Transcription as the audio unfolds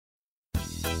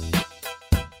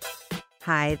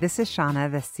Hi, this is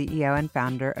Shauna, the CEO and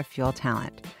founder of Fuel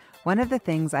Talent. One of the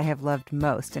things I have loved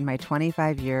most in my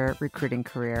 25-year recruiting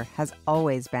career has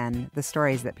always been the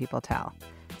stories that people tell.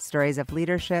 Stories of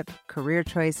leadership, career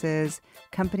choices,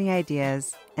 company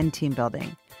ideas, and team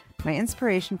building. My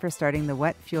inspiration for starting the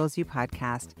What Fuels You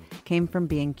podcast came from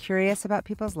being curious about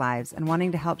people's lives and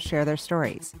wanting to help share their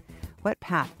stories. What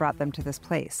path brought them to this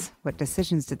place? What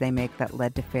decisions did they make that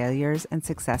led to failures and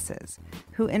successes?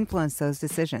 Who influenced those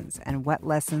decisions, and what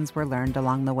lessons were learned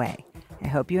along the way? I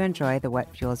hope you enjoy the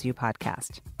What Fuels You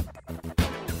podcast.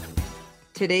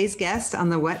 Today's guest on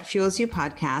the What Fuels You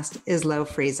podcast is Lo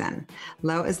Friesen.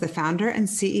 Lo is the founder and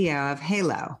CEO of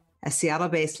Halo, a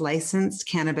Seattle-based licensed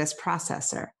cannabis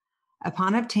processor.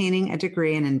 Upon obtaining a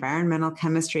degree in environmental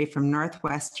chemistry from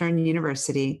Northwestern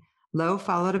University, Lo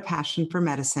followed a passion for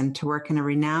medicine to work in a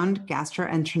renowned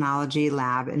gastroenterology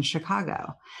lab in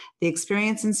Chicago. The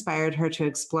experience inspired her to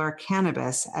explore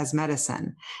cannabis as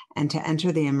medicine and to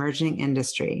enter the emerging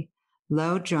industry.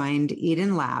 Lo joined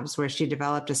Eden Labs, where she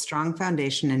developed a strong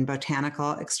foundation in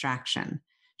botanical extraction.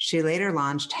 She later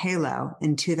launched Halo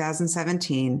in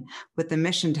 2017 with the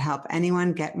mission to help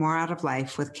anyone get more out of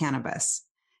life with cannabis.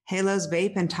 Halo's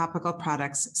vape and topical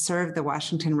products serve the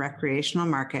Washington recreational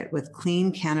market with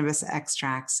clean cannabis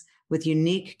extracts with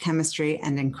unique chemistry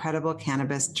and incredible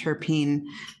cannabis terpene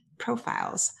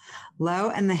profiles. Lo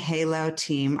and the Halo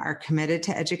team are committed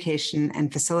to education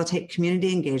and facilitate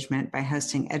community engagement by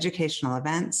hosting educational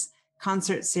events,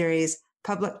 concert series,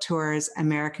 public tours,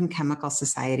 American Chemical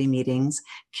Society meetings,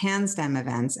 CanStem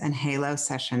events, and Halo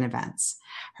session events.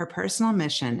 Her personal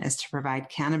mission is to provide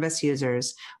cannabis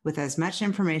users with as much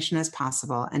information as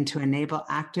possible and to enable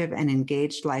active and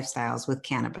engaged lifestyles with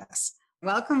cannabis.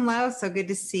 Welcome, Lo. So good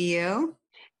to see you.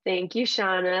 Thank you,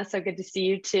 Shauna. So good to see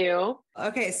you too.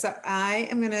 Okay, so I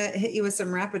am going to hit you with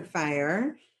some rapid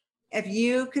fire. If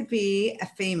you could be a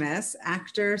famous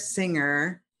actor,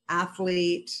 singer,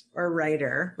 athlete, or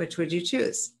writer, which would you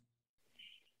choose?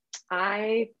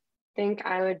 I think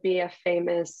I would be a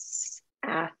famous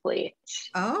athlete.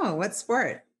 Oh, what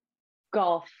sport?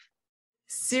 Golf.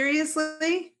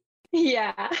 Seriously?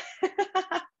 Yeah.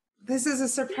 This is a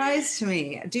surprise to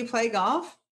me. Do you play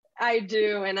golf? I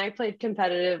do. And I played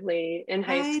competitively in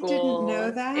high school. I didn't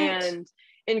know that. And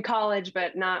in college,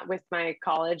 but not with my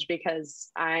college because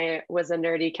I was a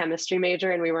nerdy chemistry major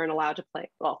and we weren't allowed to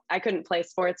play. Well, I couldn't play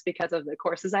sports because of the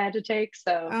courses I had to take.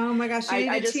 So oh my gosh, you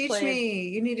need to teach me.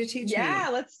 You need to teach me. Yeah,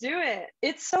 let's do it.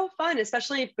 It's so fun,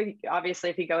 especially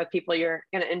if you go with people you're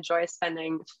going to enjoy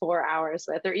spending 4 hours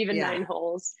with, or even 9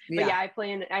 holes. But yeah, I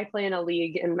play in a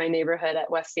league in my neighborhood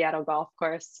at West Seattle Golf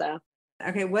Course. So,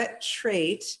 okay, what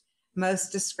trait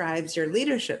most describes your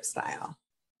leadership style?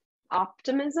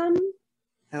 Optimism.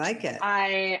 I like it.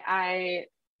 I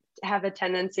have a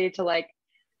tendency to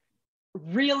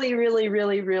really, really,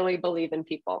 really, really believe in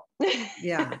people.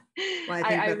 Yeah. Well, I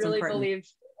think that's really important. believe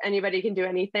anybody can do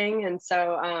anything. And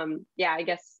so, I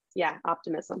guess,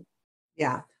 optimism.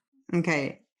 Yeah.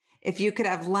 Okay. If you could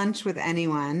have lunch with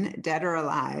anyone, dead or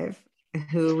alive,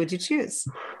 who would you choose?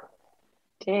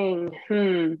 Dang.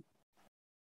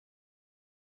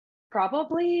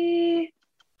 Probably,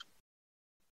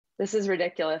 this is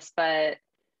ridiculous, but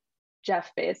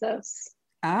Jeff Bezos.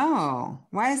 Oh,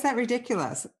 why is that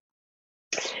ridiculous?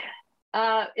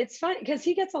 It's fun because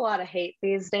he gets a lot of hate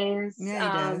these days.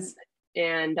 Yeah, he does.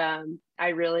 And I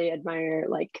really admire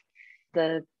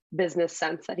the business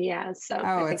sense that he has. So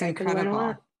it's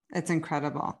incredible. It's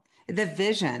incredible. The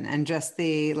vision and just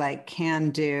the can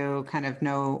do kind of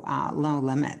no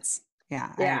limits.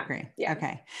 Yeah, I agree. Yeah.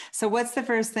 Okay. So what's the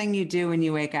first thing you do when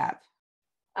you wake up?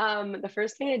 The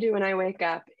first thing I do when I wake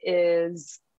up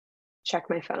is check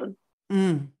my phone.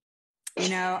 You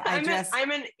know,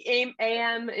 I'm an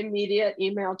AM immediate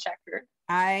email checker.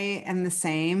 I am the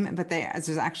same, but there's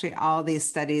actually all these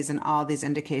studies and all these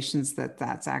indications that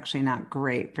that's actually not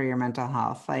great for your mental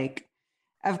health.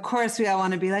 Of course, we all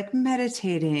want to be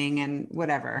meditating and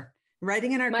whatever,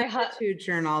 writing in our gratitude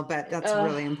journal, but that's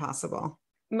really impossible.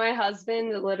 My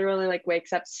husband literally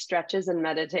wakes up, stretches, and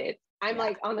meditates. I'm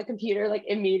on the computer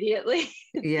immediately.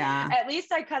 Yeah. At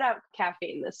least I cut out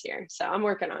caffeine this year, so I'm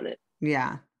working on it.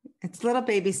 Yeah. It's little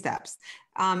baby steps.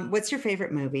 What's your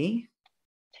favorite movie?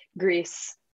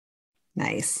 Grease.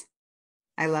 Nice.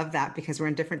 I love that because we're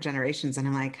in different generations and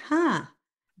I'm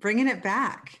bringing it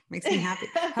back. Makes me happy.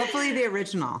 Hopefully the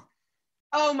original.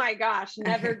 Oh my gosh.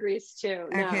 Never Grease 2.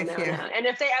 No. And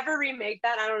if they ever remake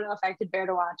that, I don't know if I could bear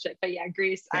to watch it, but yeah,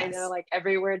 Grease. Yes. I know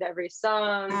every word, every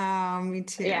song. Oh, me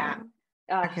too. Yeah.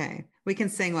 Okay. We can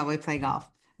sing while we play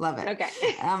golf. Love it. Okay.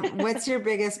 What's your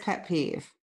biggest pet peeve?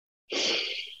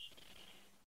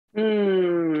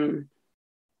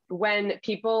 when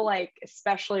people like,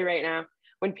 especially right now,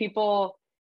 when people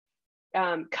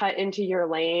cut into your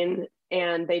lane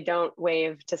and they don't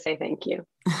wave to say thank you.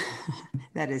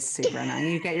 That is super annoying.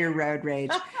 You get your road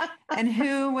rage. And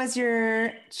who was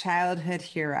your childhood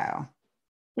hero?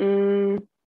 My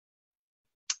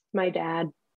dad.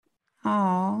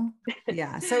 Oh,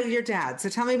 yeah. So your dad. So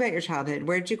tell me about your childhood.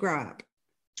 Where did you grow up?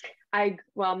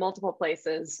 Well, multiple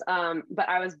places. But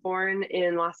I was born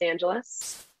in Los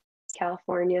Angeles,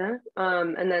 California,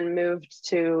 and then moved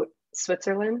to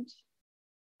Switzerland,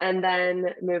 and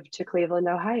then moved to Cleveland,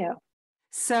 Ohio.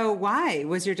 So why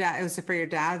was your dad, was it for your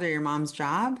dad or your mom's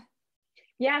job?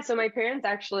 Yeah. So my parents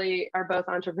actually are both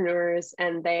entrepreneurs,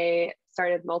 and they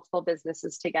started multiple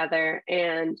businesses together,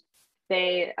 and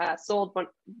they sold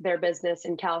their business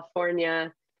in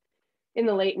California in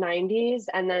the late 90s,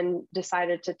 and then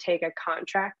decided to take a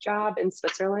contract job in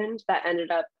Switzerland that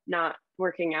ended up not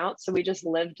working out. So we just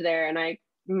lived there, and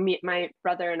my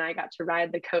brother and I got to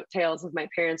ride the coattails of my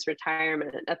parents'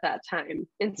 retirement at that time,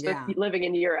 living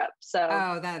in Europe.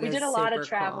 So we did a lot of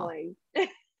traveling. Cool.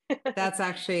 That's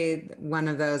actually one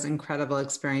of those incredible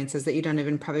experiences that you don't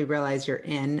even probably realize you're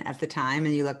in at the time.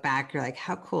 And you look back, you're like,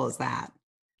 how cool is that?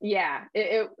 Yeah.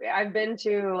 I've been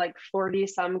to like 40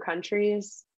 some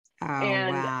countries. Oh,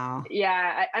 and wow.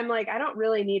 Yeah, I'm like, I don't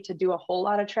really need to do a whole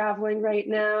lot of traveling right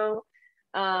now.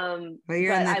 Well,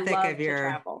 you're in the thick of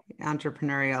your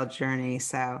entrepreneurial journey.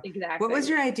 So exactly. What was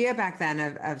your idea back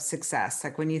then of success?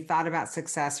 Like when you thought about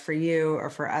success for you or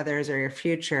for others or your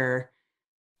future,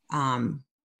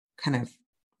 kind of,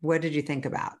 what did you think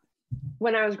about?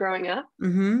 When I was growing up?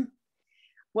 Mm-hmm.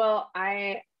 Well,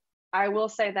 I will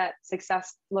say that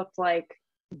success looked like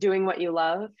doing what you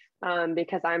love,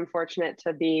 because I'm fortunate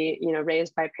to be,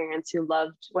 raised by parents who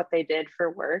loved what they did for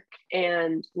work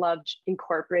and loved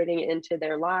incorporating it into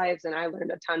their lives. And I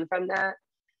learned a ton from that.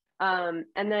 And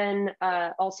then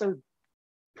also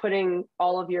putting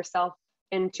all of yourself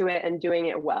into it and doing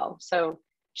it well. So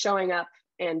showing up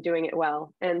and doing it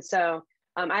well. And so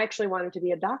I actually wanted to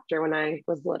be a doctor when I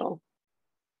was little.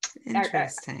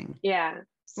 Interesting. Yeah.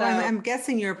 So well, I'm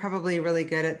guessing you're probably really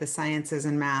good at the sciences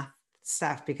and math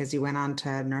stuff because you went on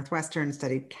to Northwestern,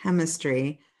 studied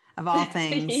chemistry of all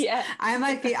things. Yeah. I'm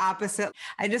like the opposite.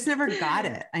 I just never got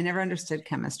it. I never understood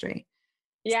chemistry.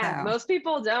 Yeah. So. Most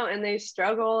people don't, and they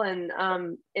struggle, and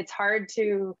it's hard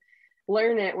to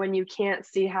learn it when you can't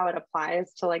see how it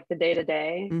applies to like the day to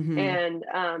day. And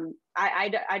I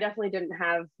definitely didn't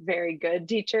have very good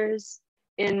teachers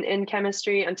in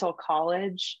chemistry until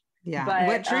college. Yeah. But,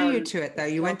 what drew you to it though?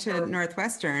 You went to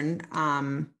Northwestern.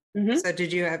 So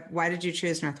why did you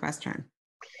choose Northwestern?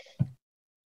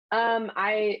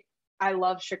 I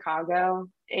love Chicago,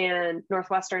 and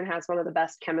Northwestern has one of the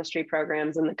best chemistry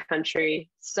programs in the country.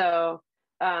 So,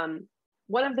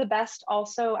 one of the best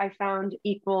also I found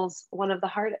equals one of the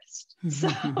hardest. So,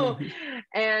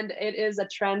 and it is a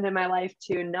trend in my life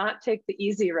to not take the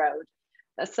easy road.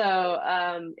 So,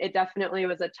 it definitely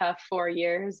was a tough 4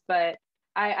 years, but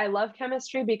I love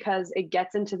chemistry because it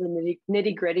gets into the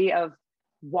nitty gritty of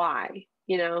why,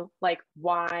 like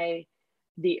why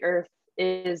the earth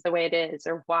is the way it is,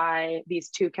 or why these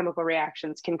two chemical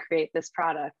reactions can create this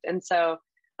product. And so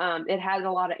it has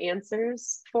a lot of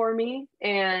answers for me.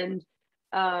 And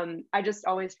I just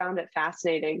always found it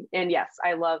fascinating. And yes,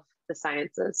 I love the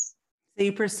sciences. So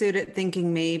you pursued it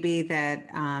thinking maybe that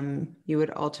you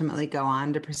would ultimately go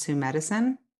on to pursue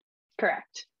medicine?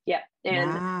 Correct. Yeah.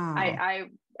 And wow. I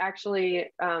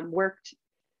actually worked.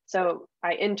 So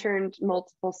I interned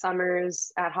multiple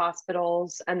summers at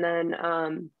hospitals. And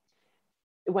then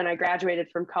when I graduated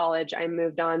from college, I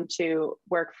moved on to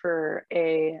work for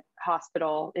a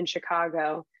hospital in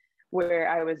Chicago where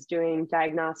I was doing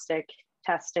diagnostic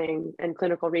testing and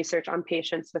clinical research on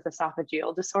patients with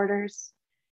esophageal disorders.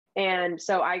 And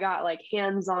so I got like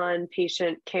hands-on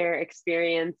patient care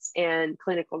experience and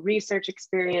clinical research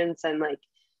experience. And like,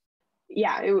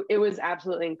 yeah, it was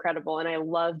absolutely incredible. And I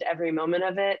loved every moment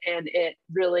of it. And it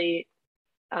really,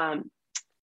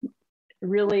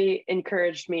 really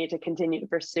encouraged me to continue to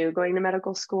pursue going to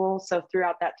medical school. So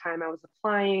throughout that time I was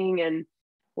applying and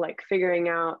like figuring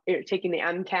out, taking the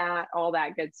MCAT, all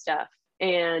that good stuff,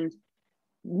 and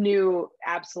knew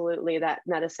absolutely that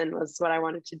medicine was what I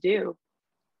wanted to do.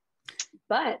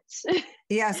 But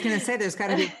yeah, I was going to say there's got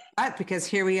to be but, because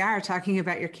here we are talking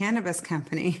about your cannabis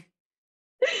company.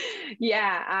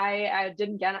 Yeah, I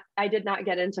did not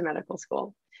get into medical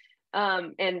school.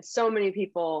 And so many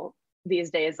people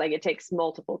these days, like it takes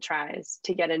multiple tries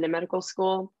to get into medical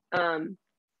school.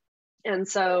 And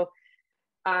so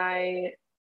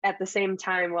at the same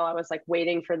time, while I was like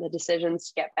waiting for the decisions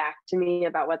to get back to me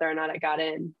about whether or not I got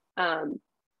in,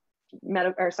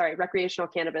 recreational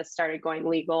cannabis started going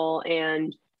legal.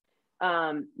 And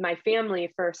my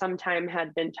family for some time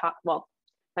had been taught, well,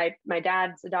 my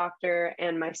dad's a doctor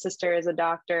and my sister is a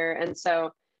doctor. And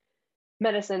so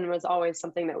medicine was always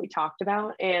something that we talked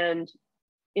about. And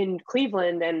in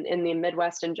Cleveland and in the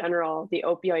Midwest in general, the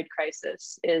opioid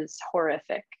crisis is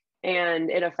horrific, and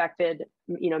it affected,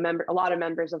 a lot of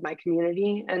members of my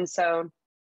community. And so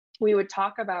we would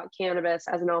talk about cannabis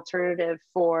as an alternative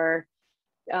for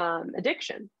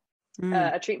addiction,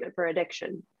 a treatment for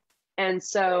addiction. And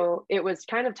so it was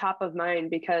kind of top of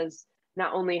mind because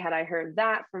not only had I heard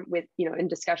that in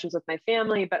discussions with my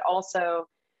family, but also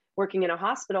working in a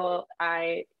hospital.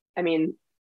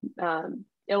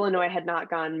 Illinois had not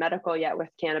gone medical yet with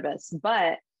cannabis,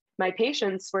 but my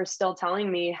patients were still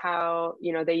telling me how,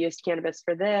 they used cannabis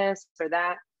for this or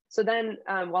that. So then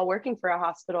while working for a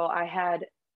hospital, I had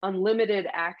unlimited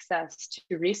access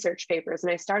to research papers.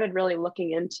 And I started really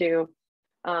looking into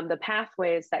the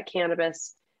pathways that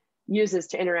cannabis uses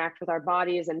to interact with our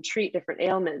bodies and treat different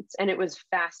ailments. And it was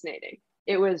fascinating.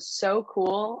 It was so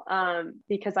cool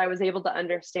because I was able to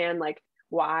understand, like,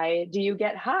 why do you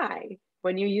get high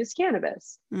when you use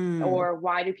cannabis? Or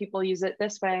why do people use it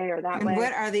this way or that way? And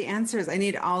what are the answers? I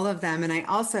need all of them. And I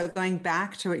also, going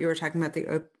back to what you were talking about,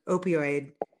 the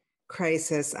opioid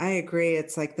crisis, I agree.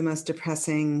 It's like the most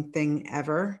depressing thing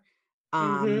ever.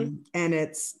 And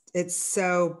it's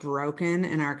so broken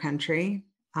in our country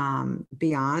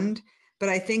beyond. But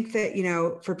I think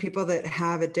that, for people that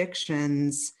have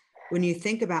addictions, when you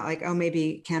think about like, oh,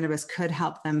 maybe cannabis could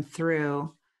help them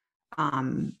through,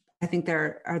 I think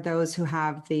there are those who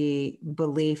have the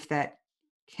belief that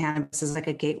cannabis is like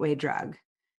a gateway drug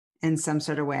in some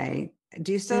sort of way.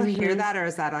 Do you still hear that, or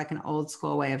is that like an old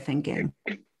school way of thinking?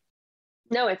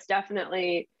 No, it's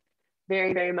definitely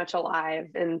very, very much alive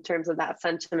in terms of that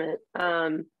sentiment.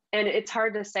 And it's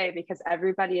hard to say because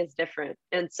everybody is different.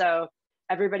 And so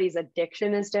everybody's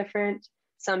addiction is different.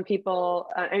 Some people,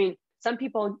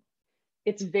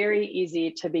 it's very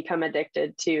easy to become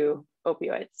addicted to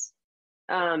opioids.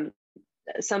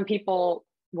 Some people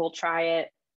will try it,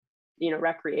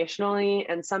 recreationally,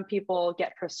 and some people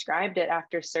get prescribed it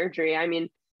after surgery. I mean,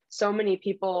 so many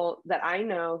people that I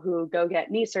know who go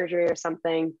get knee surgery or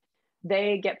something,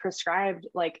 they get prescribed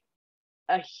like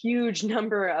a huge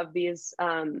number of these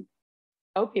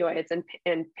opioids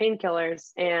and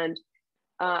painkillers. And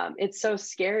it's so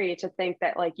scary to think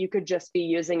that like you could just be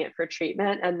using it for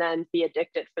treatment and then be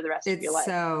addicted for the rest of your life.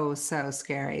 It's so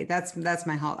scary. That's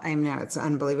my whole, I know, it's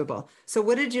unbelievable. So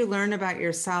what did you learn about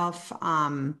yourself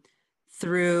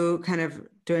through kind of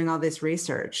doing all this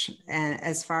research? And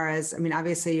as far as,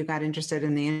 obviously you got interested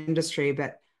in the industry,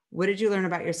 but what did you learn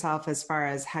about yourself as far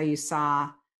as how you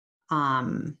saw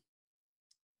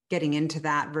getting into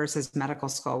that versus medical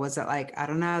school? Was it like, I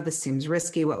don't know, this seems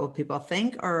risky, what will people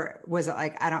think? Or was it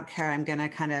like, I don't care, I'm going to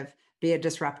kind of be a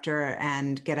disruptor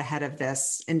and get ahead of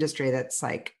this industry that's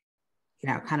like,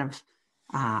 kind of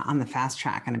on the fast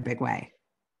track in a big way?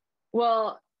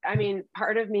 Well,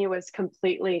 part of me was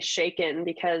completely shaken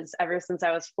because ever since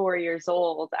I was 4 years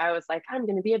old, I was like, I'm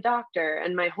going to be a doctor.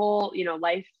 And my whole,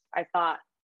 life, I thought,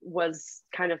 was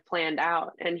kind of planned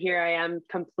out. And here I am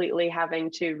completely having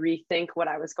to rethink what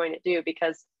I was going to do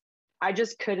because I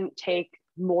just couldn't take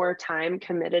more time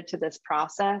committed to this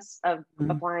process of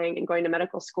applying and going to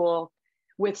medical school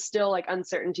with still like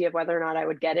uncertainty of whether or not I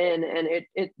would get in. And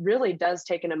it really does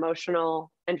take an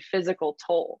emotional and physical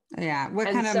toll. Yeah. What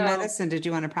kind of medicine did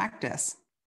you want to practice?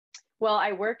 Well,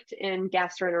 I worked in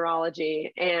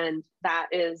gastroenterology, and that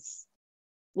is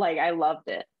like, I loved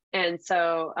it. And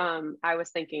so I was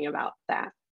thinking about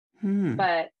that.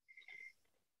 But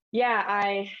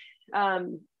yeah,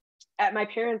 my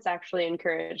parents actually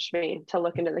encouraged me to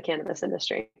look into the cannabis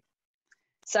industry.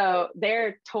 So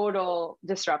they're total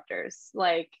disruptors.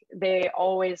 Like they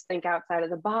always think outside of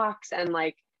the box and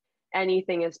like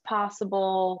anything is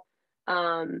possible.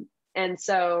 And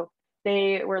so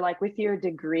they were like, with your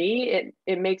degree,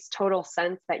 it makes total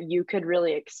sense that you could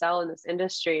really excel in this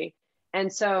industry.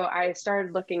 And so I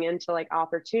started looking into like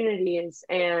opportunities,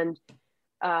 and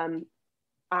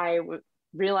I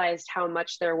realized how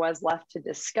much there was left to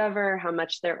discover, how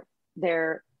much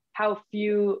how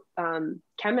few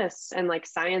chemists and like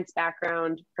science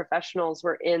background professionals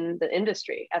were in the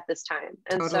industry at this time.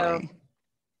 And so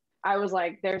I was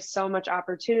like, there's so much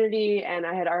opportunity. And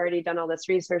I had already done all this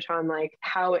research on like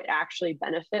how it actually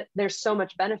there's so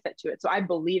much benefit to it. So I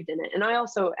believed in it. And I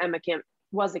also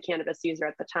was a cannabis user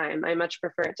at the time. I much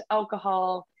prefer it to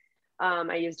alcohol.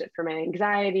 I used it for my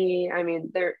anxiety. I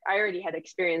already had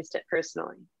experienced it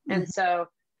personally. And so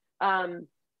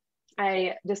I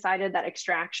I decided that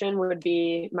extraction would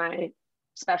be my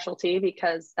specialty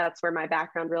because that's where my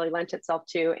background really lent itself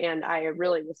to. And I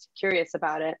really was curious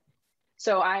about it.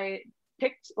 So I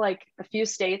picked like a few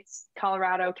states,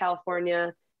 Colorado,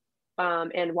 California,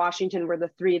 and Washington were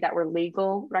the three that were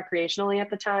legal recreationally at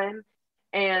the time.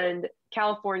 And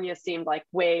California seemed like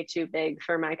way too big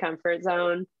for my comfort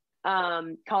zone.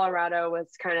 Colorado was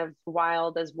kind of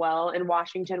wild as well. And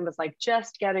Washington was like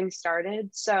just getting started.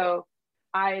 So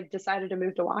I decided to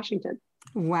move to Washington.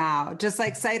 Wow. Just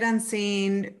like sight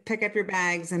unseen, pick up your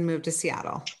bags and move to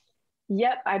Seattle.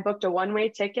 Yep. I booked a one-way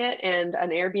ticket and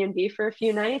an Airbnb for a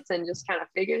few nights and just kind of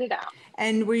figured it out.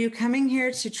 And were you coming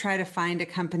here to try to find a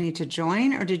company to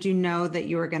join, or did you know that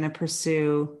you were going to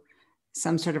pursue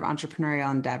some sort of entrepreneurial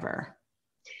endeavor?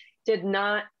 Did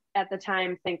not at the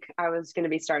time think I was going to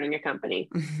be starting a company.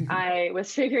 I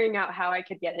was figuring out how I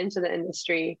could get into the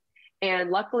industry.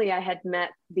 And luckily I had met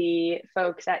the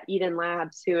folks at Eden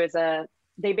Labs, who is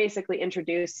they basically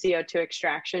introduced CO2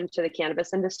 extraction to the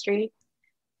cannabis industry.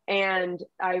 And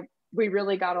we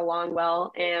really got along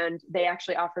well, and they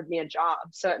actually offered me a job.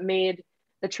 So it made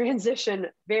the transition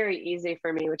very easy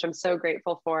for me, which I'm so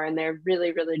grateful for. And they're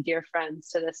really, really dear friends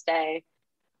to this day.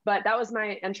 But that was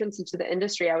my entrance into the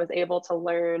industry. I was able to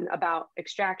learn about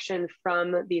extraction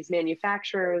from these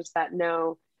manufacturers that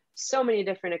know so many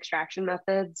different extraction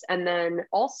methods, and then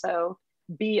also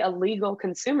be a legal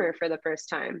consumer for the first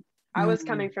time. I was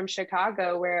coming from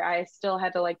Chicago, where I still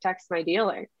had to like text my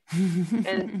dealer.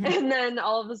 and then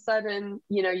all of a sudden,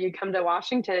 you come to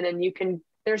Washington and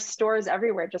there's stores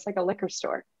everywhere, just like a liquor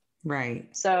store. Right.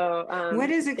 So what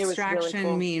does extraction really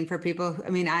cool. mean for people? I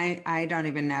mean, I don't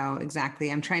even know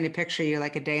exactly. I'm trying to picture you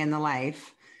like a day in the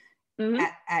life. Mm-hmm.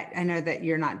 I know that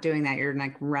you're not doing that. You're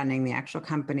like running the actual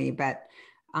company, but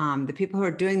the people who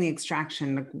are doing the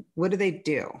extraction, what do they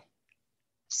do?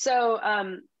 So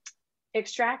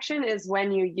extraction is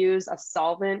when you use a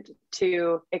solvent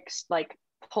to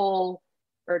pull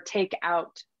or take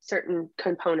out certain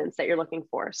components that you're looking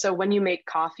for. So when you make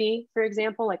coffee, for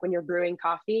example, like when you're brewing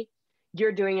coffee,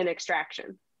 you're doing an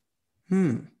extraction.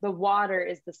 The water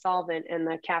is the solvent, and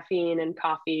the caffeine and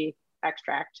coffee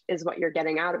extract is what you're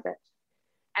getting out of it.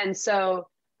 And so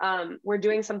we're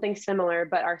doing something similar,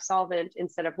 but our solvent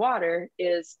instead of water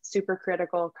is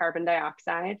supercritical carbon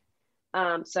dioxide.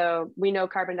 So we know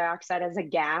carbon dioxide as a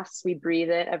gas, we breathe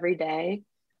it every day,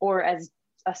 or as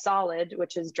a solid,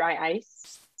 which is dry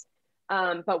ice.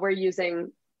 But we're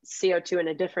using CO2 in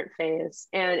a different phase,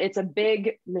 and it's a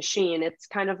big machine. It's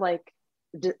kind of like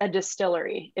a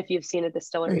distillery, if you've seen a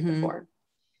distillery before.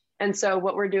 And so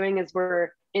what we're doing is we're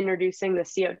introducing the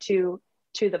CO2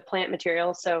 to the plant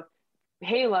material. So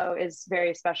Halo is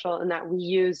very special in that we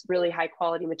use really high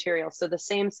quality material. So the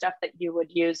same stuff that you would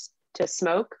use to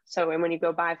smoke. So when you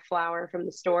go buy flour from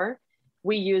the store,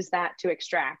 we use that to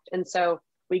extract. And so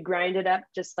we grind it up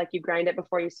just like you grind it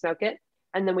before you smoke it.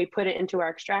 And then we put it into our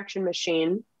extraction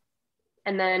machine,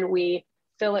 and then we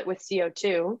fill it with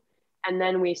CO2, and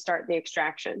then we start the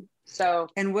extraction. So,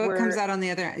 and what comes out on the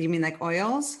other, you mean like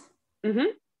oils?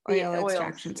 Oil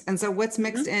extractions. And so what's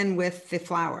mixed in with the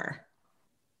flour?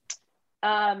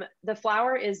 The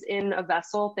flour is in a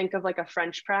vessel. Think of like a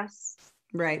French press.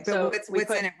 Right. But what's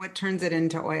in it? What turns it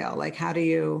into oil? Like, how do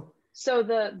you? So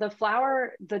the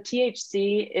flour, the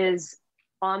THC is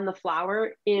on the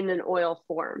flour in an oil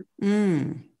form.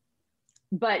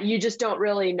 But you just don't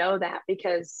really know that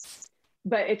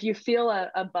but if you feel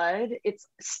a bud, it's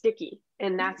sticky,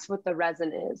 and that's what the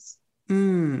resin is.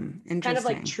 Interesting. Kind of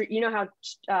like,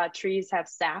 how trees have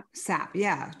sap? Sap.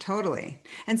 Yeah, totally.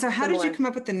 And so how did you come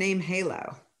up with the name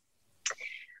Halo?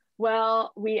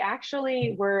 Well, we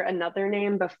actually were another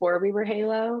name before we were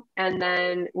Halo. And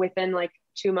then within like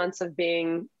 2 months of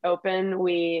being open,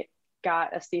 we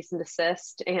got a cease and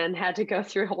desist and had to go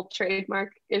through a whole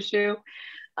trademark issue.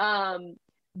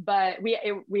 But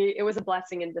it was a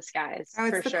blessing in disguise. Oh,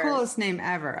 it's the coolest name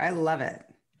ever. I love it.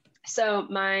 So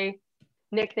my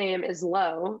nickname is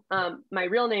Lo. My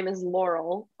real name is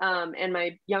Laurel. And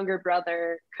my younger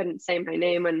brother couldn't say my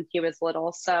name when he was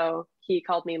little, so he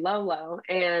called me Lolo.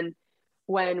 And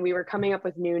when we were coming up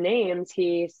with new names,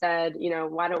 he said,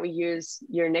 why don't we use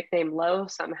your nickname Lo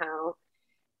somehow?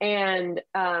 And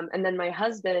then my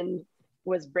husband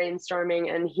was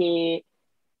brainstorming, and he,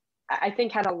 I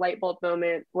think, had a light bulb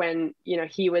moment when,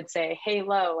 he would say, "Hey,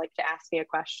 Lo," like to ask me a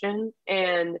question.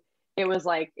 And it was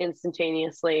like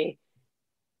instantaneously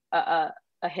a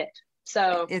hit.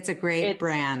 So it's a great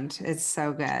brand. It's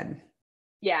so good.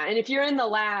 Yeah. And if you're in the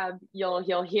lab,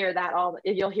 you'll hear that all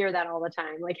the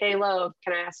time. Like, hey, Lo,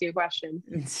 can I ask you a question?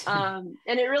 And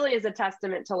it really is a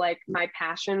testament to like my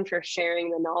passion for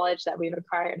sharing the knowledge that we've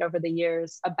acquired over the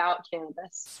years about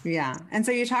cannabis. Yeah. And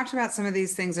so you talked about some of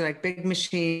these things are like big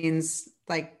machines,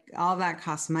 like all that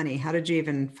costs money. How did you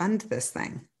even fund this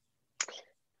thing?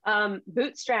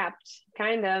 Bootstrapped,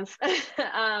 kind of.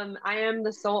 I am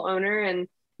the sole owner and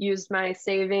used my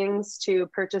savings to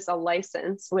purchase a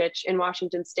license, which in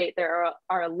Washington State, there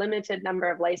are a limited number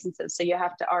of licenses. So you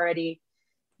have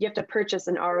to purchase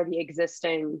an already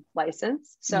existing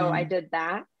license. So I did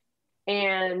that.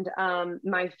 And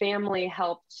my family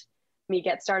helped me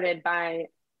get started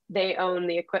they own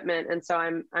the equipment. And so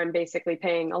I'm basically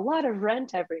paying a lot of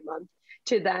rent every month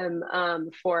to them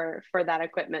for that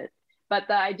equipment. But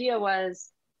the idea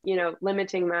was,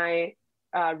 limiting my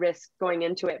risk going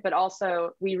into it. But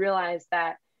also we realized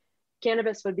that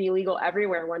cannabis would be legal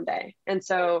everywhere one day. And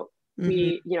so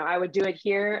I would do it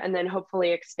here and then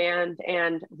hopefully expand.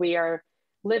 And we are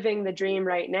living the dream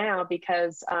right now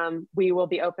because we will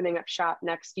be opening up shop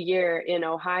next year in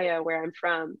Ohio, where I'm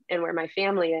from and where my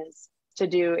family is, to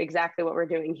do exactly what we're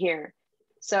doing here.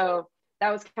 So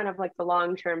that was kind of like the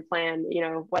long-term plan.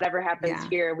 Whatever happens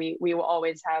here, we will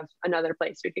always have another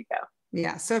place we could go.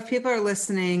 Yeah. So if people are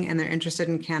listening and they're interested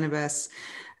in cannabis,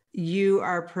 you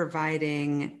are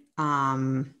providing,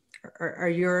 or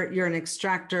you're an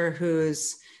extractor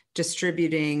who's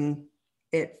distributing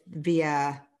it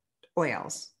via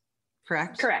oils,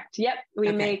 correct? Correct. Yep.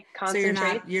 We make concentrate.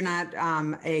 So you're not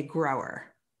a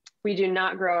grower. We do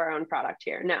not grow our own product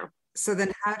here. No. So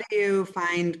then how do you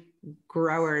find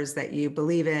growers that you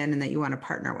believe in and that you want to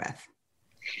partner with?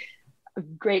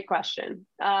 Great question.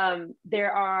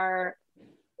 There are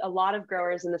a lot of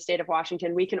growers in the state of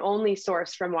Washington. We can only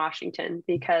source from Washington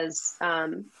because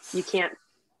you can't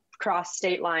cross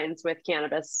state lines with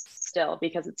cannabis still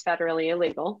because it's federally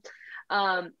illegal.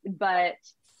 But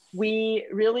we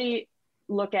really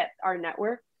look at our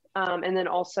network. And then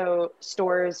also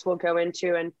stores will go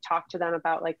into and talk to them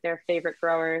about like their favorite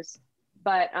growers.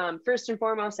 But first and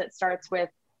foremost, it starts with,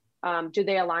 do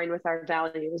they align with our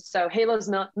values? So Halo's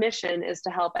mission is to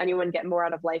help anyone get more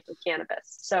out of life with cannabis.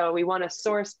 So we want to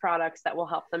source products that will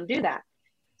help them do that.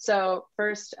 So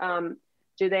first,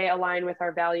 do they align with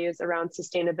our values around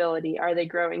sustainability? Are they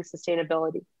growing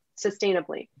sustainably?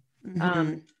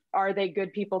 Are they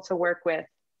good people to work with?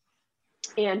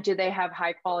 And do they have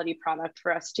high quality product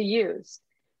for us to use?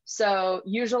 So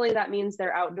usually that means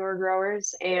they're outdoor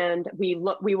growers, and we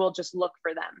will just look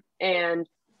for them. And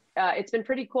it's been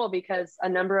pretty cool because a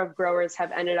number of growers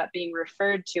have ended up being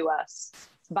referred to us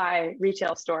by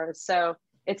retail stores. So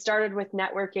it started with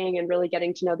networking and really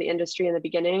getting to know the industry in the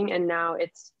beginning. And now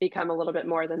it's become a little bit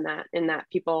more than that, in that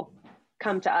people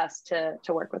come to us to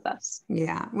work with us.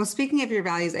 Yeah. Well, speaking of your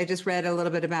values, I just read a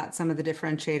little bit about some of the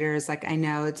differentiators. Like I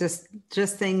know it's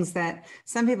just things that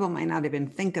some people might not even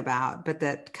think about, but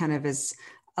that kind of is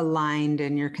aligned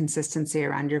in your consistency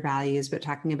around your values, but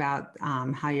talking about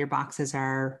how your boxes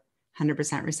are 100%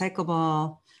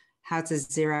 recyclable, how it's a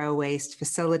zero waste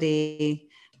facility.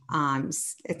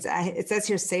 It says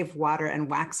here, save water and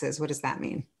waxes. What does that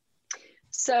mean?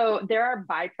 So there are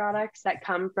byproducts that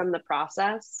come from the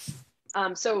process.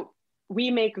 So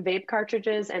we make vape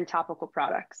cartridges and topical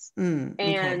products,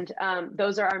 and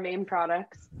those are our main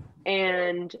products,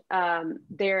 and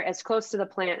they're as close to the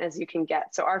plant as you can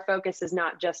get. So our focus is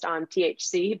not just on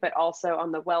THC, but also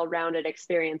on the well-rounded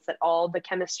experience that all the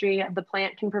chemistry of the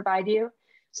plant can provide you.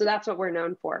 So that's what we're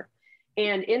known for.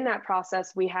 And in that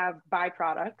process, we have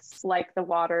byproducts like the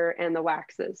water and the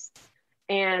waxes.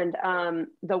 And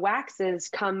the waxes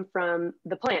come from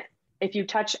the plant. If you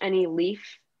touch any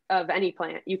leaf of any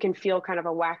plant, you can feel kind of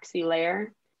a waxy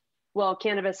layer. Well,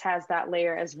 cannabis has that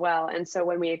layer as well. And so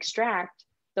when we extract,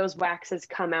 those waxes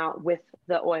come out with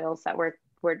the oils that we're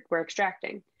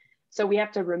extracting. So we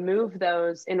have to remove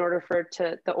those in order for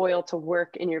the oil to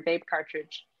work in your vape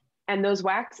cartridge. And those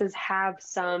waxes have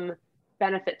some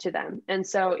benefit to them. And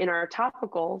so in our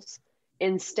topicals,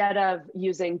 instead of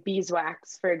using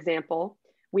beeswax, for example,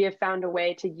 we have found a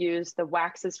way to use the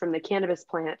waxes from the cannabis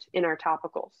plant in our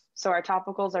topicals. So our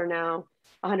topicals are now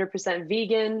 100%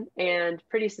 vegan and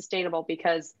pretty sustainable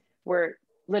because we're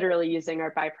literally using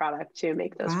our byproduct to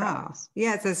make those products.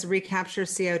 Yeah, it says recapture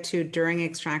CO2 during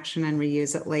extraction and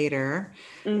reuse it later.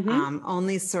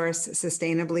 Only source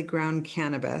sustainably grown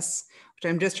cannabis, which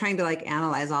I'm just trying to like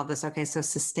analyze all this. Okay, so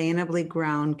sustainably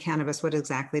grown cannabis, what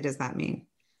exactly does that mean?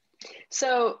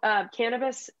 So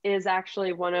cannabis is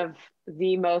actually one of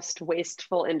the most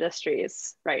wasteful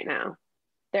industries right now.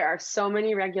 There are so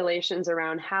many regulations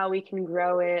around how we can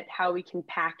grow it, how we can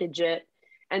package it.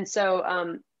 And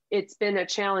so it's been a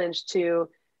challenge to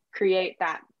create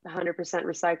that 100%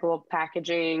 recyclable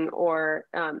packaging or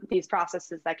these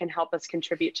processes that can help us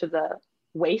contribute to the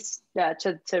waste,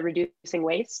 to reducing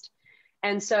waste.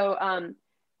 And so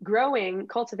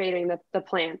cultivating the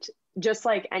plant, just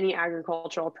like any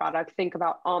agricultural product, think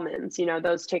about almonds,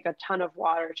 those take a ton of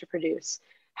water to produce.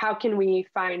 How can we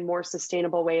find more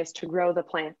sustainable ways to grow the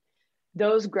plant?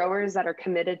 Those growers that are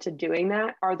committed to doing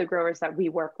that are the growers that we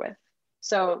work with.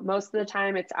 So most of the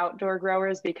time it's outdoor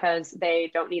growers because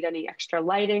they don't need any extra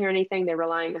lighting or anything. They're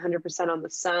relying 100% on the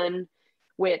sun,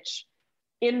 which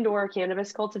indoor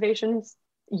cannabis cultivations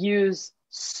use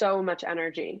so much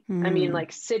energy. I mean,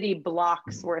 like city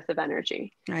blocks worth of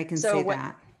energy. I can see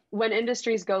that. When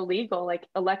industries go legal, like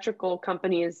electrical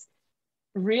companies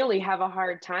really have a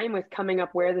hard time with coming up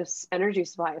where this energy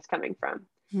supply is coming from.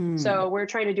 So we're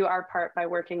trying to do our part by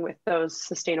working with those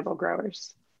sustainable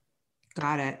growers.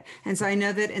 Got it. And so I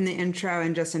know that in the intro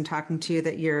and just in talking to you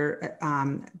that your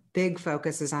big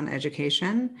focus is on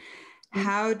education.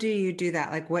 How do you do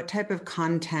that? Like what type of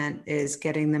content is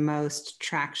getting the most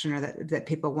traction or that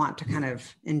people want to kind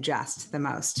of ingest the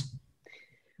most?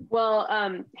 Well,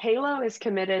 Halo is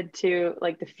committed to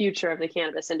like the future of the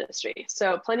cannabis industry.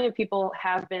 So plenty of people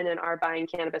have been and are buying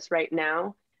cannabis right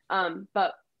now.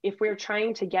 But if we're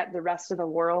trying to get the rest of the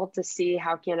world to see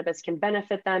how cannabis can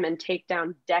benefit them and take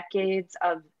down decades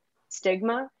of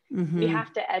stigma, we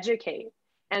have to educate.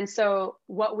 And so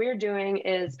what we're doing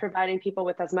is providing people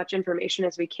with as much information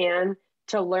as we can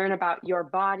to learn about your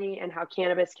body and how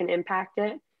cannabis can impact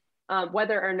it,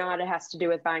 whether or not it has to do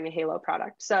with buying a Halo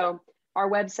product. So our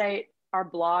website, our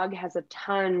blog has a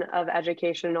ton of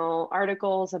educational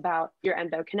articles about your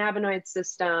endocannabinoid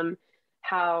system,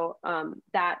 how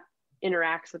that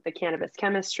interacts with the cannabis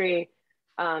chemistry,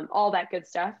 all that good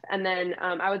stuff. And then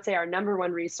I would say our number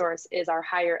one resource is our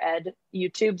higher ed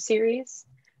YouTube series.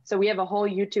 So we have a whole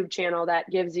YouTube channel that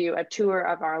gives you a tour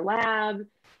of our lab,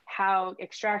 how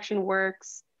extraction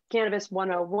works, Cannabis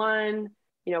 101,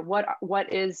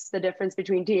 what is the difference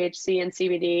between THC and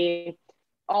CBD,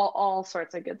 all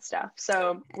sorts of good stuff.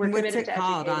 So we're committed to educating.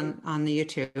 What's it called on the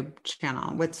YouTube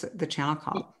channel? What's the channel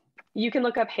called? You can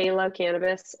look up Halo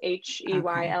Cannabis,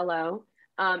 HEYLO.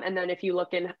 Okay. And then if you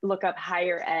look up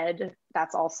higher ed,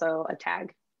 that's also a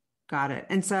tag. Got it.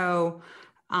 And so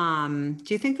do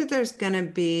you think that there's going to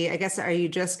be, I guess, are you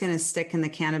just going to stick in the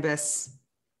cannabis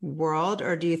world?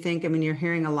 Or do you think, you're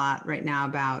hearing a lot right now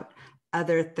about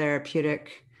other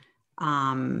therapeutic,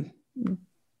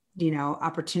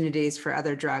 opportunities for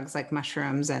other drugs like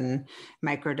mushrooms and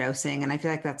microdosing. And I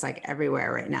feel like that's like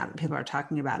everywhere right now that people are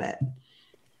talking about it.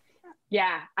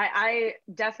 Yeah,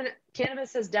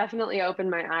 cannabis has definitely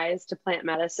opened my eyes to plant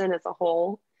medicine as a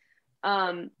whole.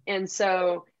 And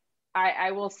so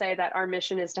I will say that our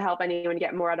mission is to help anyone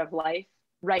get more out of life.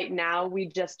 Right now, we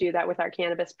just do that with our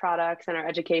cannabis products and our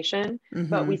education,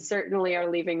 but we certainly are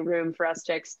leaving room for us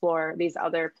to explore these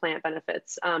other plant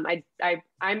benefits. I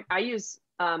use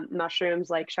mushrooms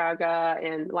like chaga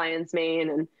and lion's mane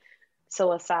and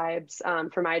psilocybes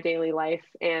for my daily life,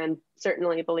 and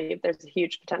certainly believe there's a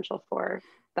huge potential for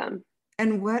them.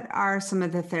 And what are some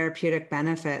of the therapeutic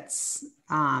benefits,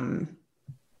 found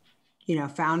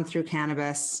through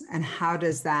cannabis, and how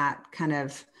does that kind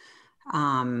of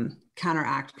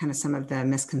counteract kind of some of the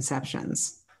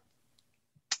misconceptions?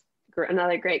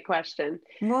 Another great question.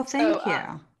 Well, thank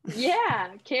you. Yeah,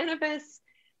 cannabis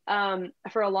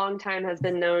for a long time has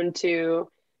been known to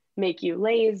make you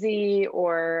lazy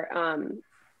or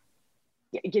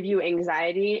give you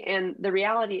anxiety. And the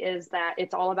reality is that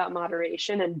it's all about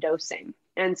moderation and dosing.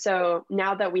 And so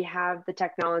now that we have the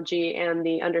technology and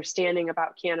the understanding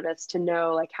about cannabis to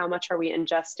know like how much are we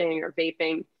ingesting or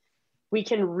vaping, we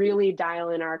can really dial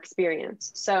in our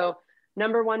experience. So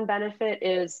number one benefit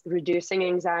is reducing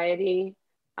anxiety.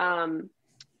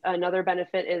 Another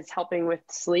benefit is helping with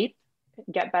sleep,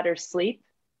 get better sleep.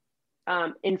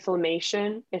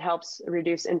 Inflammation, it helps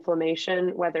reduce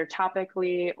inflammation, whether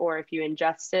topically or if you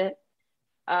ingest it.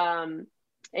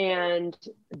 And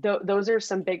those are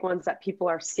some big ones that people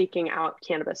are seeking out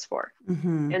cannabis for.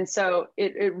 And so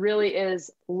it really is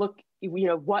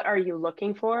what are you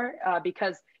looking for?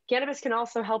 Because cannabis can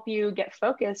also help you get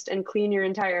focused and clean your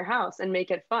entire house and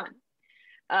make it fun.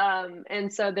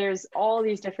 And so there's all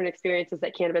these different experiences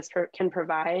that cannabis can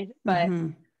provide, but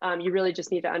you really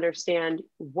just need to understand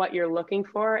what you're looking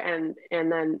for and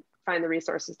then find the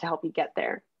resources to help you get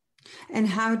there. And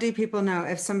how do people know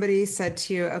if somebody said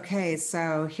to you, okay,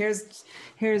 so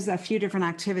here's a few different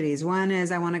activities. One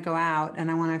is I want to go out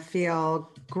and I want to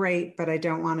feel great, but I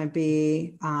don't want to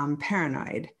be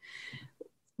paranoid.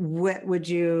 what would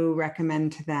you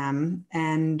recommend to them?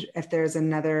 And if there's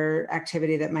another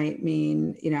activity that might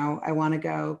mean, I want to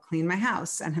go clean my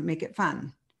house and make it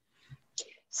fun.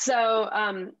 So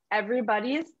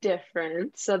everybody is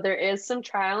different. So there is some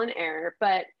trial and error,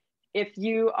 but if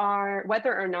you are,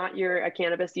 whether or not you're a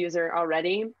cannabis user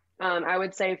already, I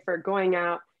would say for going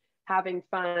out, having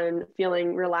fun,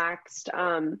 feeling relaxed,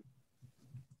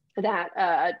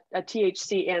 that a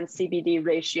THC and CBD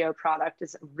ratio product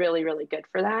is really, really good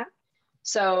for that.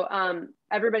 So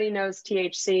everybody knows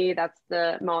THC, that's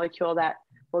the molecule that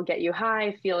will get you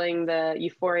high, feeling the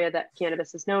euphoria that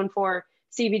cannabis is known for.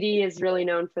 CBD is really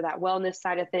known for that wellness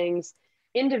side of things.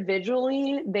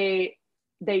 Individually,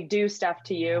 they do stuff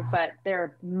to you, but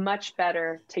they're much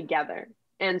better together.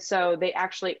 And so they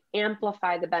actually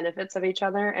amplify the benefits of each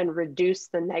other and reduce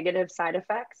the negative side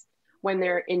effects when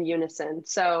they're in unison.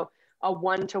 So a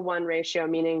 1-to-1 ratio,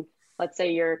 meaning let's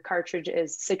say your cartridge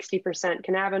is 60%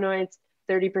 cannabinoids,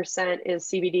 30% is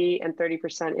CBD, and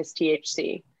 30% is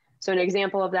THC. So an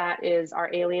example of that is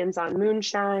our Aliens on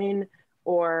Moonshine,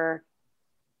 or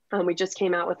we just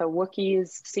came out with a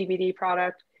Wookiees CBD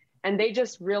product, and they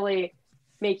just really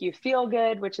make you feel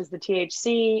good, which is the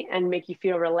THC, and make you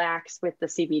feel relaxed with the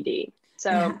CBD.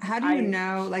 So how do you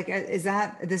know,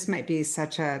 this might be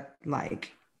such a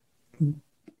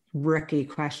rookie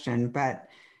question, but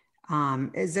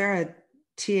is there a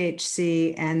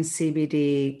THC and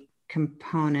CBD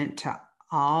component to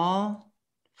all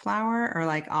flower or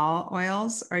all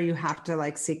oils, or you have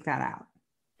to seek that out?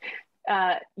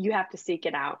 You have to seek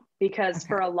it out because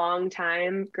for a long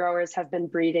time, growers have been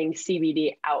breeding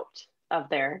CBD out of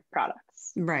their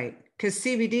products. Right. Because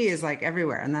CBD is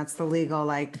everywhere, and that's the legal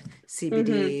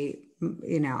CBD,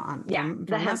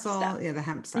 the hemp stuff. Yeah, the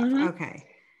hemp stuff. Mm-hmm. Okay.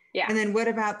 Yeah. And then what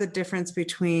about the difference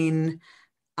between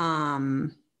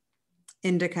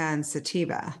indica and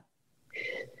sativa?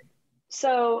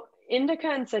 So indica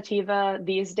and sativa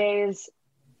these days,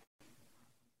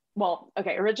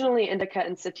 originally indica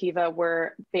and sativa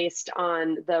were based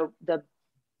on the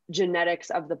genetics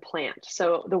of the plant.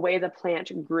 So the way the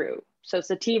plant grew. So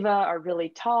sativa are really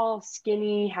tall,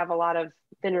 skinny, have a lot of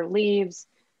thinner leaves.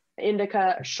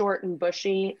 Indica, short and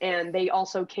bushy, and they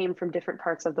also came from different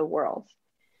parts of the world.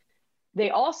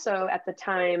 They also, at the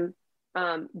time,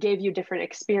 gave you different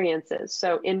experiences.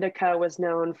 So indica was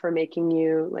known for making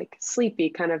you sleepy,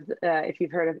 kind of, if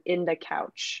you've heard of Inda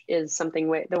Couch, is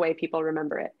something the way people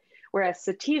remember it. Whereas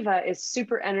sativa is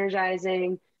super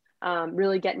energizing,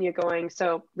 really getting you going.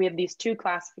 So we have these two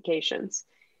classifications.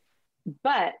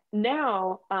 But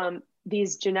now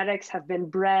these genetics have been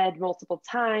bred multiple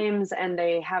times, and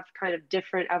they have kind of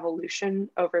different evolution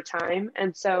over time.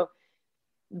 And so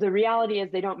the reality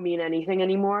is they don't mean anything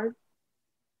anymore.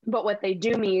 But what they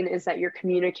do mean is that you're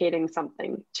communicating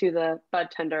something to the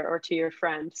bud tender or to your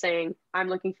friend saying, I'm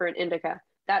looking for an indica.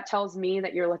 That tells me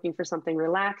that you're looking for something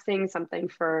relaxing, something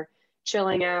for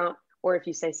chilling out. Or if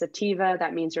you say sativa,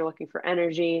 that means you're looking for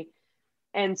energy.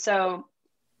 And so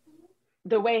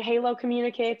the way Halo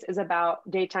communicates is about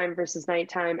daytime versus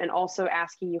nighttime, and also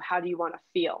asking you, how do you want to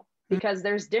feel? Because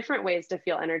there's different ways to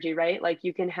feel energy, right?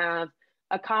 You can have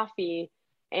a coffee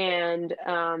and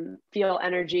feel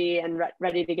energy and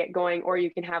ready to get going, or you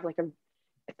can have a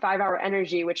 5-hour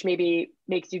energy, which maybe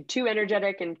makes you too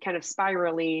energetic and kind of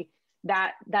spirally.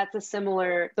 That's a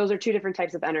similar, those are two different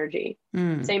types of energy.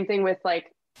 Same thing with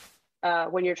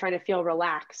when you're trying to feel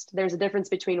relaxed, there's a difference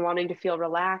between wanting to feel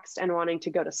relaxed and wanting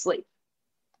to go to sleep.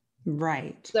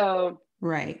 Right. So,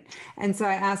 right. And so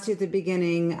I asked you at the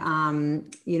beginning,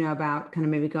 about kind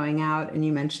of maybe going out, and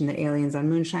you mentioned the Aliens on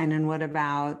Moonshine, and what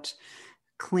about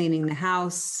cleaning the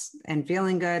house and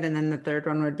feeling good? And then the third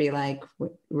one would be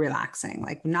relaxing,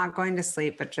 not going to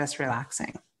sleep, but just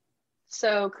relaxing.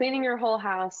 So cleaning your whole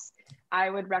house,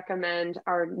 I would recommend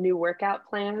our new workout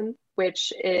plan,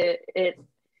 which it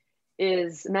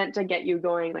is meant to get you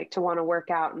going, to want to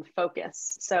work out and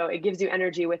focus. So it gives you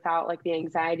energy without the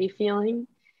anxiety feeling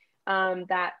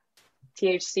that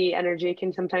THC energy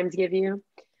can sometimes give you.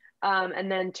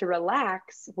 And then to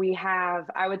relax, we have,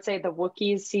 I would say, the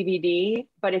Wookiees CBD,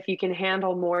 but if you can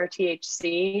handle more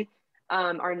THC,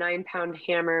 our 9-pound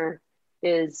hammer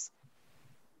is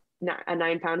not a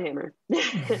 9-pound hammer.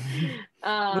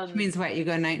 Which means what? You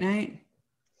go night-night?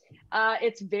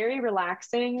 It's very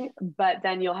relaxing, but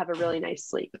then you'll have a really nice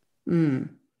sleep.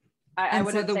 I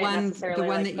wouldn't say necessarily the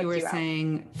one that you were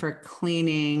saying for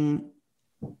cleaning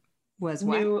was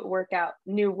what?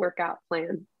 New workout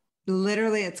plan.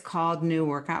 Literally, it's called New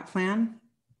Workout Plan?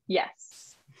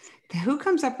 Yes. Who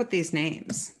comes up with these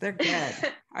names? They're good.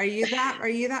 Are you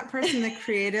that person, the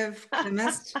creative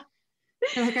chemist?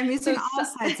 I'm using all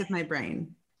sides of my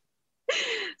brain.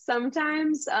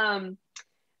 sometimes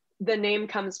the name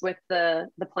comes with the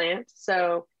plant.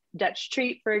 So Dutch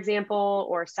Treat, for example,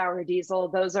 or Sour Diesel,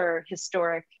 those are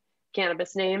historic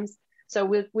cannabis names. So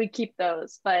we keep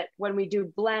those. But when we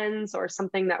do blends or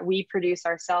something that we produce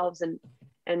ourselves and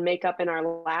make up in our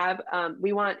lab,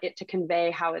 we want it to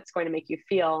convey how it's going to make you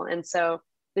feel. And so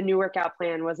the New Workout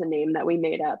Plan was a name that we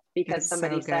made up because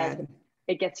somebody said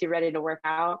it gets you ready to work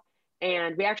out.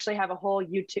 And we actually have a whole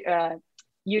YouTube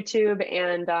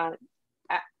and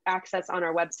access on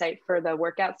our website for the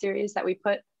workout series that we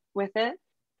put with it.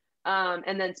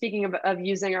 And then speaking of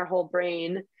using our whole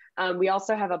brain, we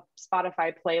also have a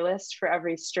Spotify playlist for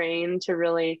every strain to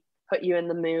really put you in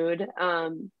the mood.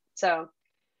 So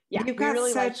yeah, you've got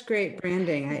really such great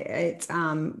branding. It's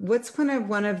what's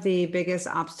one of the biggest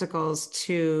obstacles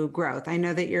to growth? I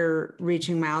know that you're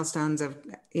reaching milestones of,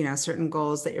 certain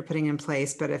goals that you're putting in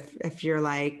place, but if you're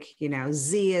like,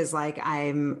 Z is like,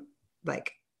 I'm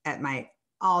like at my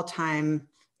all time,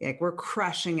 like we're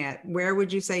crushing it. Where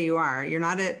would you say you are? You're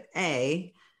not at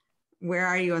A. Where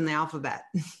are you in the alphabet?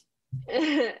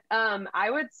 I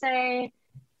would say,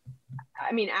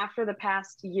 after the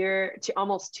past year to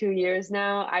almost 2 years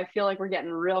now, I feel like we're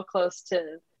getting real close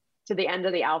to the end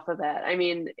of the alphabet.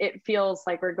 It feels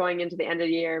like we're going into the end of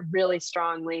the year really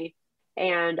strongly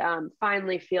and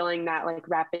finally feeling that like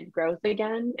rapid growth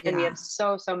again. And we have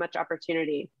so much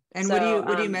opportunity. And so,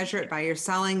 what do you measure it by? You're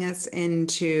selling this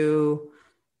into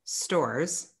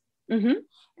stores. Mm-hmm.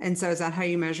 And so is that how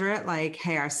you measure it? Like,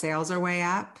 hey, our sales are way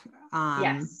up.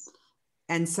 Yes.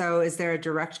 And so is there a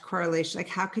direct correlation? Like,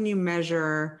 how can you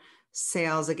measure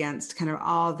sales against kind of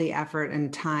all the effort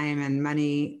and time and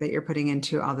money that you're putting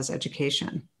into all this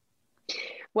education?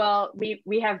 Well,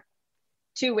 we have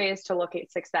two ways to look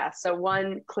at success. So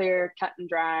one, clear, cut and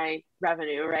dry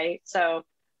revenue, right? So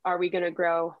are we going to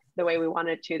grow the way we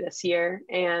wanted to this year?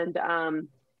 And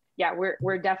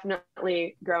we're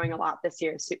definitely growing a lot this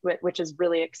year, which is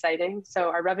really exciting. So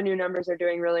our revenue numbers are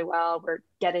doing really well. We're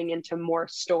getting into more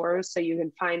stores. So you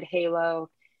can find Halo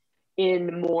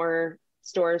in more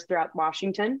stores throughout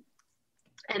Washington.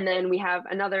 And then we have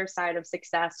another side of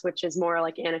success, which is more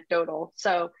like anecdotal.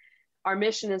 So our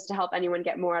mission is to help anyone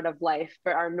get more out of life,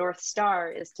 but our North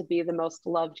Star is to be the most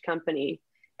loved company.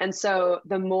 And so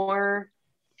the more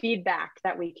feedback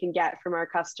that we can get from our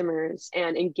customers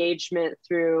and engagement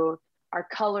through our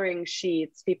coloring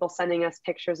sheets, people sending us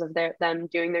pictures of them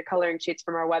doing their coloring sheets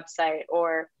from our website,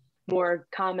 or more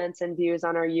comments and views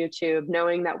on our YouTube,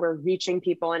 knowing that we're reaching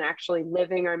people and actually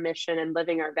living our mission and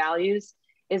living our values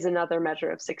is another measure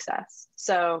of success.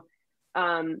 So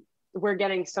we're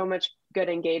getting so much good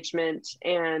engagement,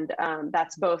 and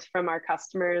that's both from our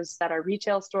customers that are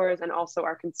retail stores and also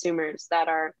our consumers that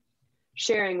are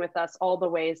sharing with us all the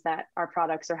ways that our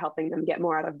products are helping them get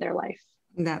more out of their life.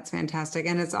 That's fantastic.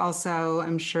 And it's also,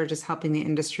 I'm sure, just helping the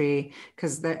industry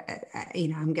because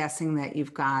I'm guessing that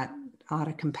you've got a lot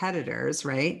of competitors,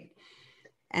 right?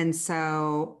 And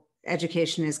so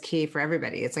education is key for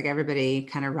everybody. It's like everybody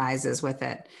kind of rises with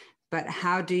it. But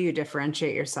how do you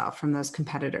differentiate yourself from those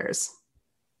competitors?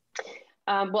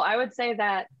 Well, I would say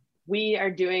that we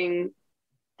are doing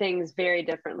things very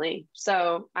differently.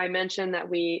 So I mentioned that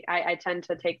I tend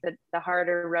to take the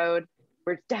harder road.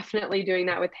 We're definitely doing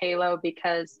that with Halo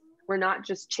because we're not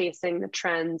just chasing the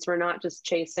trends. We're not just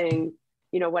chasing,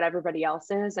 what everybody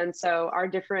else is. And so our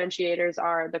differentiators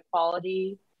are the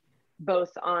quality,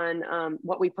 both on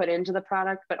what we put into the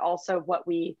product, but also what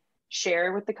we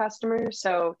share with the customer.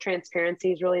 So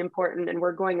transparency is really important. And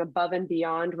we're going above and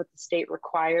beyond what the state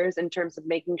requires in terms of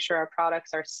making sure our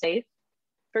products are safe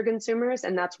for consumers.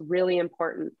 And that's really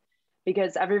important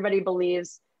because everybody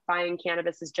believes buying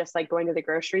cannabis is just like going to the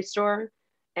grocery store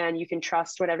and you can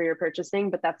trust whatever you're purchasing,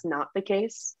 but that's not the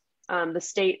case. The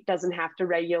state doesn't have to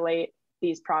regulate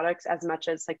these products as much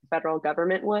as like the federal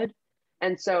government would.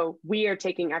 And so we are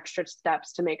taking extra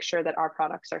steps to make sure that our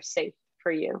products are safe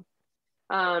for you.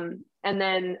 And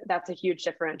then that's a huge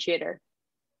differentiator.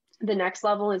 The next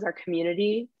level is our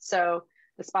community. So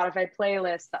the Spotify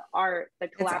playlist, the art, the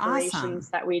collaborations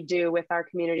that we do with our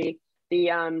community,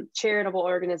 the charitable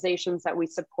organizations that we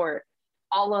support,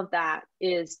 all of that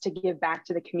is to give back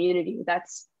to the community.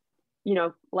 That's,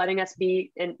 letting us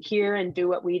be here and do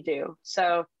what we do.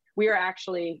 So we are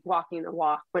actually walking the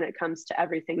walk when it comes to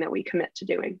everything that we commit to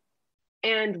doing.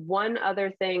 And one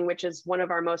other thing, which is one of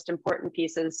our most important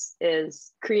pieces,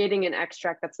 is creating an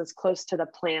extract that's as close to the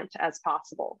plant as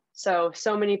possible. So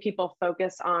many people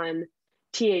focus on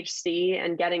THC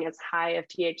and getting as high of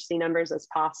THC numbers as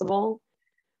possible,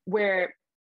 where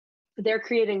they're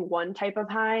creating one type of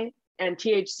high, and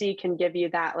THC can give you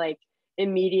that like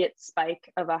immediate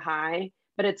spike of a high,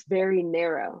 but it's very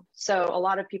narrow. So a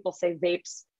lot of people say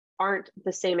vapes aren't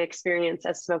the same experience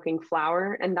as smoking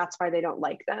flower, and that's why they don't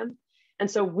like them. And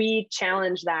so we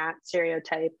challenge that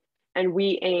stereotype, and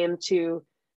we aim to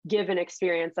give an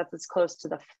experience that's as close to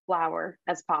the flower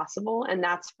as possible. And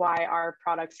that's why our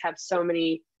products have so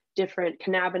many different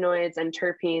cannabinoids and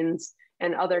terpenes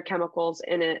and other chemicals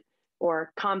in it,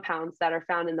 or compounds that are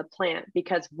found in the plant,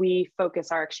 because we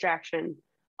focus our extraction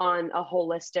on a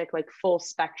holistic, like full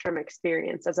spectrum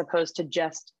experience, as opposed to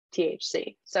just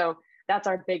THC. So that's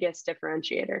our biggest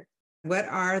differentiator. What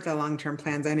are the long-term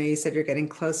plans? I know you said you're getting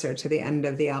closer to the end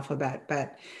of the alphabet,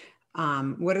 but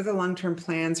what are the long-term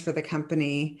plans for the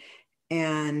company,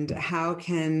 and how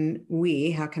can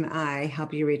I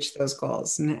help you reach those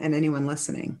goals, and anyone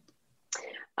listening?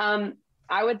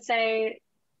 I would say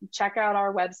check out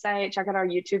our website, check out our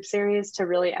YouTube series to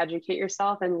really educate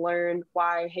yourself and learn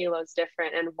why Halo is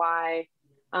different, and why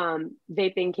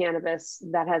vaping cannabis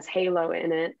that has Halo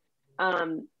in it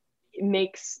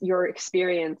makes your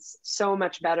experience so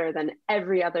much better than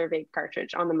every other vape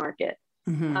cartridge on the market.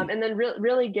 Mm-hmm. And then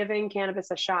really giving cannabis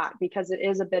a shot, because it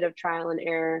is a bit of trial and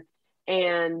error.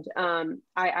 And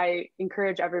I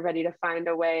encourage everybody to find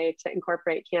a way to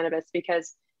incorporate cannabis,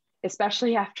 because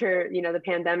especially after, the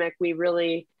pandemic, we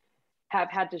really have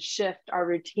had to shift our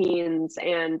routines,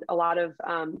 and a lot of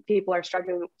people are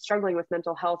struggling with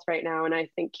mental health right now. And I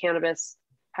think cannabis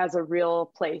has a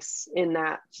real place in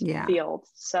that field.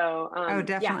 So,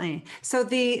 definitely. Yeah. So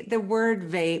the word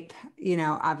vape,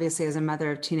 obviously as a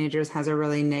mother of teenagers, has a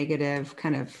really negative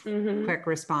kind of quick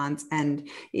response. And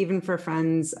even for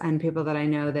friends and people that I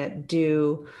know that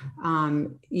do,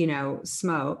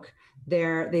 smoke,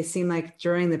 they seem like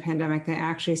during the pandemic, they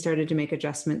actually started to make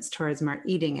adjustments towards more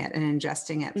eating it and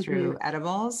ingesting it through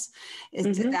edibles.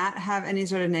 Did that have any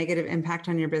sort of negative impact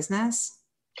on your business?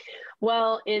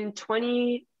 Well, in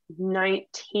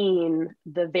 2019,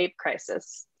 the vape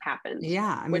crisis happened.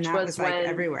 Yeah, which was when, like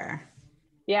everywhere.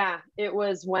 Yeah, it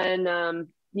was when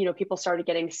people started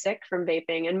getting sick from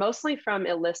vaping, and mostly from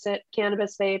illicit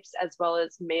cannabis vapes, as well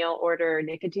as mail order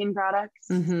nicotine products.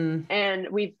 Mm-hmm. And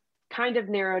we've kind of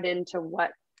narrowed into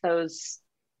what those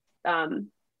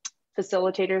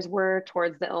facilitators were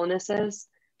towards the illnesses,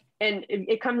 and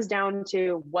it comes down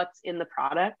to what's in the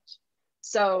product.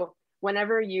 So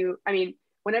whenever you're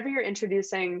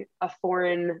introducing a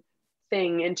foreign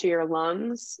thing into your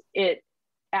lungs, it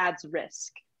adds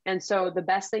risk. And so the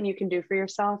best thing you can do for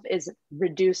yourself is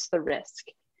reduce the risk.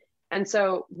 And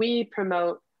so we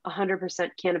promote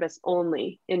 100% cannabis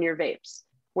only in your vapes,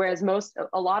 whereas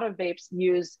a lot of vapes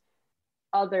use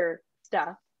other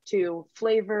stuff to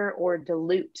flavor or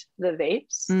dilute the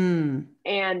vapes.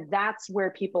 And that's where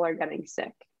people are getting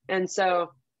sick. And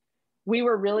so we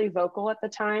were really vocal at the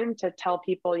time to tell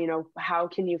people, how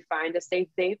can you find a safe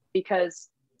vape? Because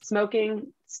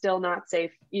smoking still not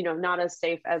safe, not as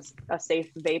safe as a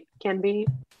safe vape can be.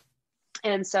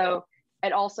 And so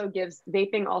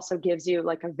vaping also gives you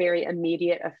like a very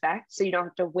immediate effect. So you don't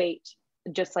have to wait,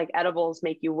 just like edibles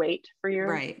make you wait for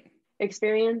your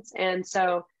experience. And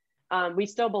so we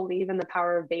still believe in the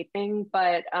power of vaping,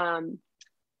 but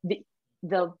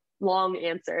the long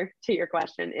answer to your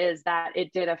question is that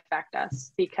it did affect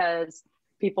us, because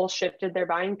people shifted their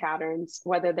buying patterns,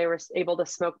 whether they were able to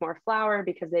smoke more flower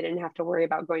because they didn't have to worry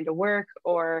about going to work,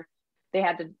 or they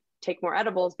had to take more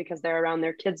edibles because they're around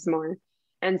their kids more.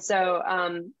 And so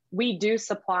we do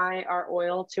supply our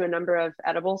oil to a number of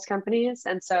edibles companies.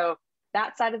 And so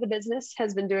that side of the business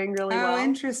has been doing really well. Oh,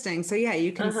 interesting. So yeah,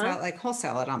 you can sell, like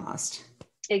wholesale it almost.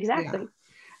 Exactly.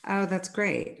 Yeah. Oh, that's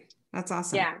great. That's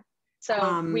awesome. Yeah.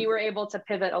 So we were able to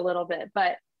pivot a little bit,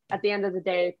 but at the end of the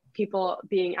day, people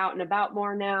being out and about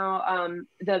more now,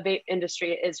 the vape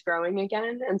industry is growing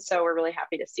again. And so we're really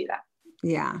happy to see that.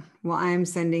 Yeah. Well, I'm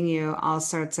sending you all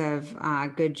sorts of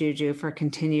good juju for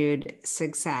continued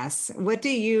success. What do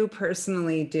you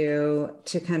personally do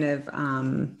to kind of,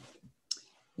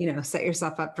 set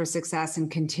yourself up for success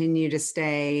and continue to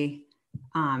stay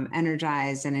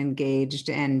energized and engaged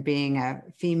in being a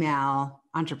female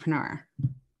entrepreneur?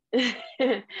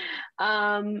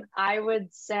 I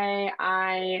would say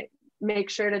I make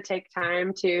sure to take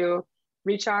time to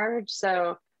recharge.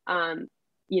 So,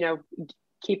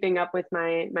 keeping up with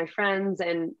my friends,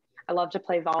 and I love to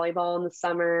play volleyball in the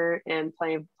summer and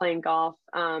playing golf,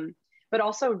 but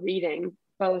also reading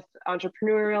both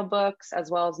entrepreneurial books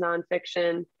as well as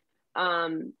nonfiction.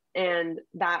 And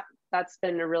that's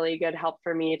been a really good help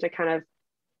for me to kind of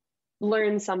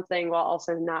learn something while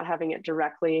also not having it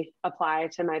directly apply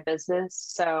to my business.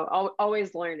 So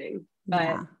always learning,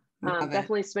 but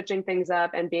definitely switching things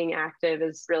up and being active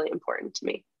is really important to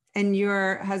me. And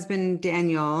your husband,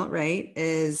 Daniel, right,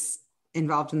 is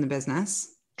involved in the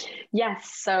business?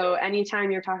 Yes. So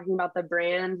anytime you're talking about the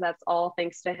brand, that's all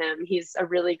thanks to him. He's a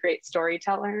really great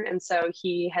storyteller. And so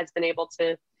he has been able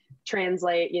to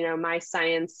translate, my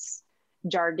science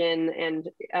jargon and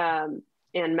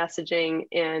messaging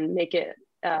and make it,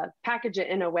 package it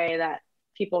in a way that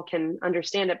people can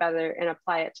understand it better and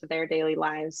apply it to their daily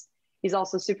lives. He's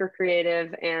also super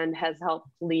creative and has helped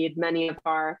lead many of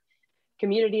our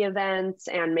community events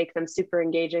and make them super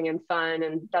engaging and fun,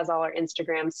 and does all our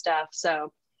Instagram stuff.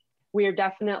 So we are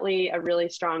definitely a really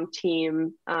strong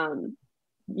team, kind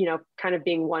of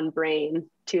being one brain,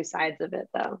 two sides of it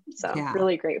though. So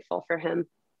really grateful for him.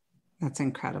 That's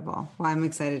incredible. Well, I'm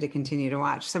excited to continue to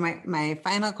watch. So my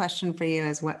final question for you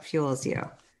is, what fuels you?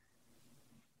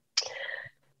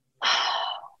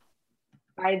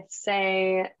 I'd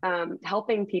say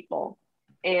helping people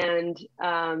and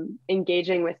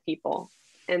engaging with people.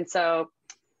 And so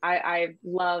I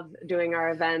love doing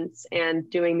our events and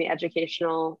doing the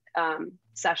educational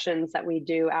sessions that we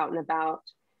do out and about,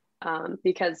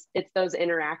 because it's those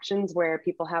interactions where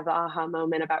people have the aha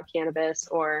moment about cannabis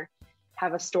or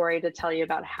have a story to tell you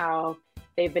about how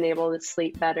they've been able to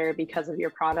sleep better because of your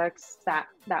products. That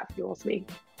fuels me.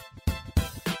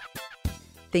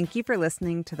 Thank you for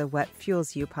listening to the What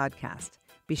Fuels You podcast.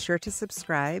 Be sure to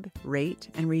subscribe, rate,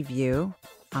 and review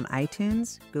on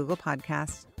iTunes, Google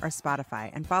Podcasts, or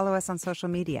Spotify, and follow us on social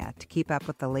media to keep up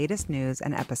with the latest news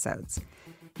and episodes.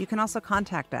 You can also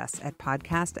contact us at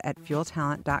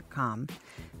podcast@fueltalent.com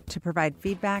to provide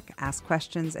feedback, ask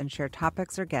questions, and share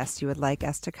topics or guests you would like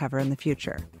us to cover in the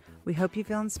future. We hope you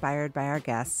feel inspired by our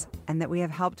guests and that we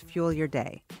have helped fuel your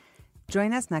day.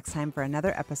 Join us next time for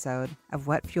another episode of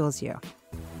What Fuels You.